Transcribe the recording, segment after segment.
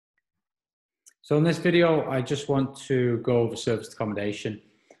So in this video, I just want to go over serviced accommodation.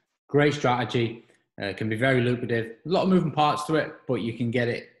 Great strategy, can be very lucrative. A lot of moving parts to it, but you can get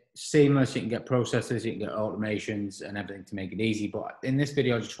it seamless. You can get processes, you can get automations and everything to make it easy. But in this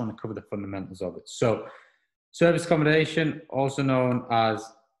video, I just want to cover the fundamentals of it. So serviced accommodation, also known as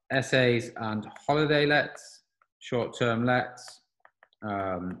SAs and holiday lets, short-term lets,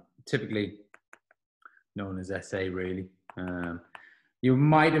 typically known as SA really. You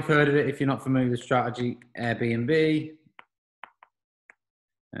might have heard of it if you're not familiar with the strategy. Airbnb.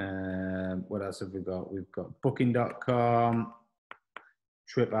 What else have we got? We've got Booking.com,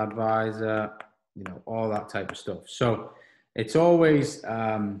 TripAdvisor, you know, all that type of stuff. So it's always,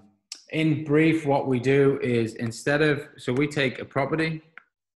 in brief, what we do is so we take a property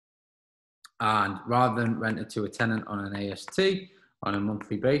and rather than rent it to a tenant on an AST on a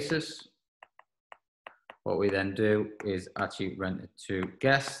monthly basis, what we then do is actually rent it to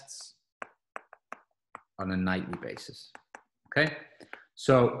guests on a nightly basis, okay?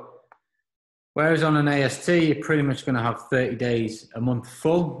 So, whereas on an AST, you're pretty much gonna have 30 days a month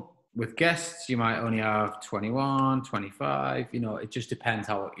full. With guests, you might only have 21, 25, you know, it just depends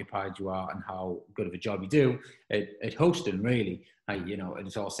how occupied you are and how good of a job you do at hosting, really. You know,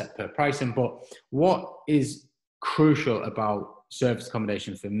 it's all set per pricing, but what is crucial about service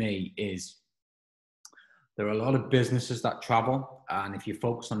accommodation for me is there are a lot of businesses that travel, and if you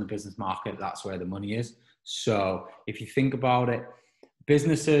focus on the business market, that's where the money is. So if you think about it,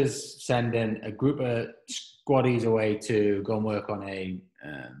 businesses send in a group of squaddies away to go and work on a,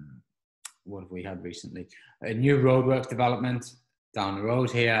 what have we had recently? A new roadworks development down the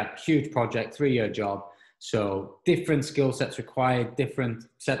road here, huge project, 3-year job. So different skill sets required, different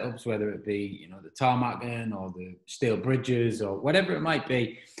setups, whether it be, you know, the tarmacking or the steel bridges or whatever it might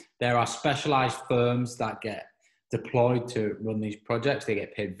be. There are specialized firms that get deployed to run these projects. They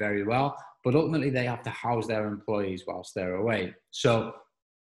get paid very well, but ultimately they have to house their employees whilst they're away. So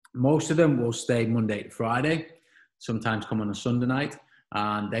most of them will stay Monday to Friday, sometimes come on a Sunday night,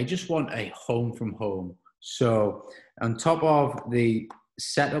 and they just want a home from home. So on top of the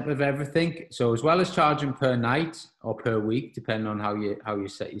setup of everything, so as well as charging per night or per week, depending on how you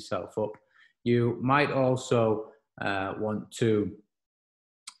set yourself up, you might also want to,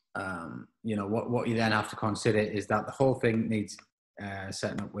 you know, what you then have to consider is that the whole thing needs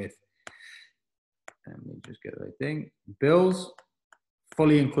setting up with, let me just get the right thing, bills,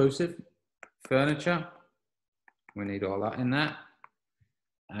 fully inclusive, furniture, we need all that in there.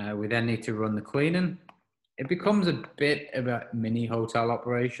 We then need to run the cleaning. It becomes a bit of a mini hotel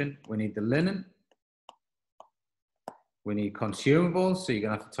operation. We need the linen. We need consumables, so you're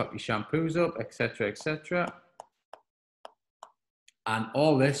gonna have to top your shampoos up, etc., etc. And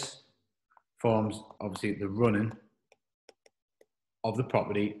all this forms, obviously, the running of the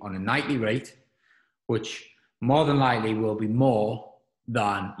property on a nightly rate, which more than likely will be more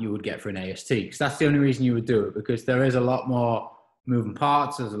than you would get for an AST. Because that's the only reason you would do it, because there is a lot more moving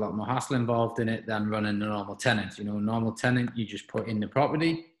parts, there's a lot more hassle involved in it than running a normal tenant. You know, a normal tenant, you just put in the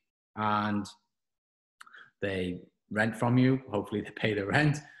property and they rent from you. Hopefully they pay the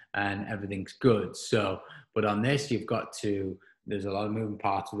rent and everything's good. So, but on this, there's a lot of moving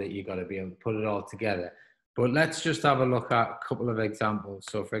parts with it. You've got to be able to put it all together. But let's just have a look at a couple of examples.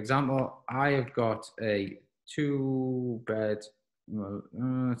 So for example, I have got a 2-bed, well,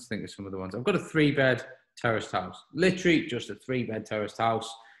 let's think of some of the ones. I've got a 3-bed terraced house, literally just a 3-bed terraced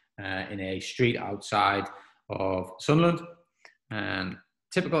house in a street outside of Sunderland. And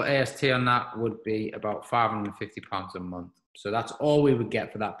typical AST on that would be about £550 a month. So that's all we would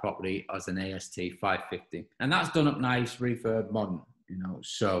get for that property as an AST, 550. And that's done up nice, refurb, modern, you know.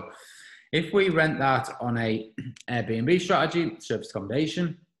 So if we rent that on a Airbnb strategy, service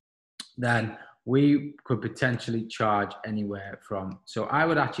accommodation, then we could potentially charge anywhere from, so I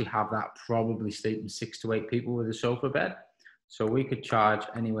would actually have that probably sleeping 6 to 8 people with a sofa bed. So we could charge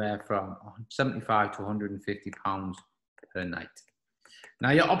anywhere from £75 to £150 per night.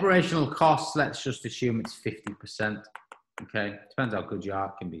 Now your operational costs, let's just assume it's 50%. Okay, depends how good you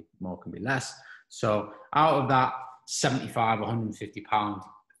are, can be more, can be less. So out of that 75 or £150,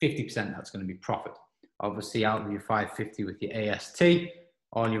 50%, that's going to be profit. Obviously out of your 550 with your AST,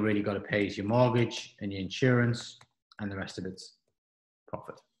 all you really got to pay is your mortgage and your insurance, and the rest of it's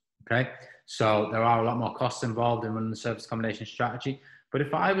profit. Okay, so there are a lot more costs involved in running the service accommodation strategy. But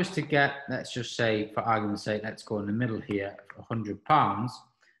if I was to get, let's just say, for argument's sake, let's go in the middle here, £100,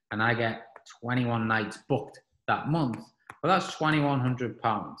 and I get 21 nights booked that month, well, that's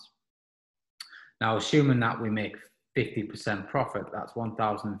 £2,100. Now, assuming that we make 50% profit, that's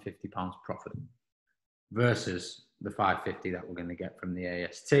 £1,050 profit versus the 550 that we're going to get from the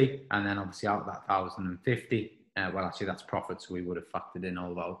AST, and then obviously out of that 1,050, well, actually that's profit, so we would have factored in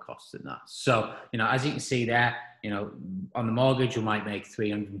all of our costs in that. So, you know, as you can see there, you know, on the mortgage, we might make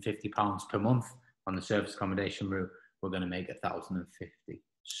 £350 per month. On the service accommodation route, we're going to make 1,050.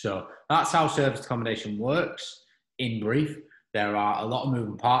 So that's how service accommodation works in brief. There are a lot of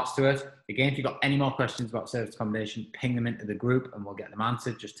moving parts to it. Again, if you've got any more questions about service accommodation, ping them into the group and we'll get them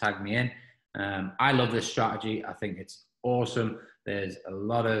answered. Just tag me in. I love this strategy. I think it's awesome. There's a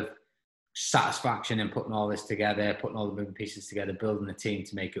lot of satisfaction in putting all this together, putting all the moving pieces together, building a team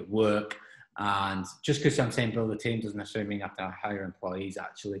to make it work. And just because I'm saying build a team doesn't necessarily mean you have to hire employees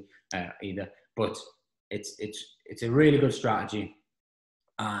actually either. But it's a really good strategy.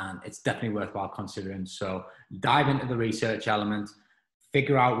 And it's definitely worthwhile considering. So dive into the research element,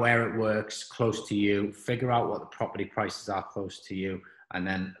 figure out where it works close to you, figure out what the property prices are close to you, and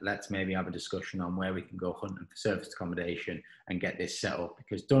then let's maybe have a discussion on where we can go hunting for service accommodation and get this set up.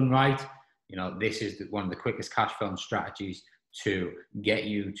 Because done right, you know, this is one of the quickest cash flow strategies to get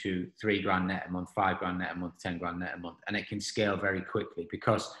you to £3,000 net a month, £5,000 net a month, £10,000 net a month. And it can scale very quickly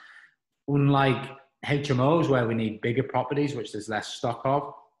because unlike HMOs where we need bigger properties, which there's less stock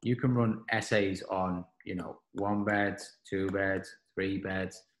of, you can run SAs on, you know, 1 bed, 2 beds, 3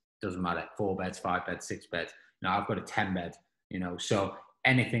 beds, doesn't matter, 4 beds, 5 beds, 6 beds. Now I've got a 10 bed, you know, so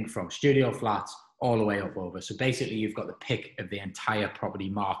anything from studio flats all the way up over. So basically you've got the pick of the entire property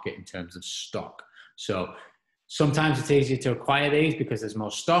market in terms of stock. So sometimes it's easier to acquire these because there's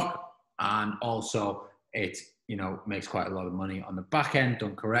more stock, and also it, you know, makes quite a lot of money on the back end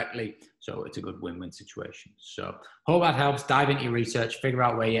done correctly. So it's a good win-win situation. So hope that helps. Dive into your research, figure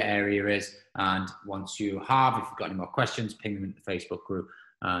out where your area is. And once you have, if you've got any more questions, ping them into the Facebook group,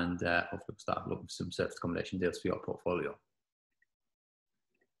 and hopefully we'll start looking for some service accommodation deals for your portfolio.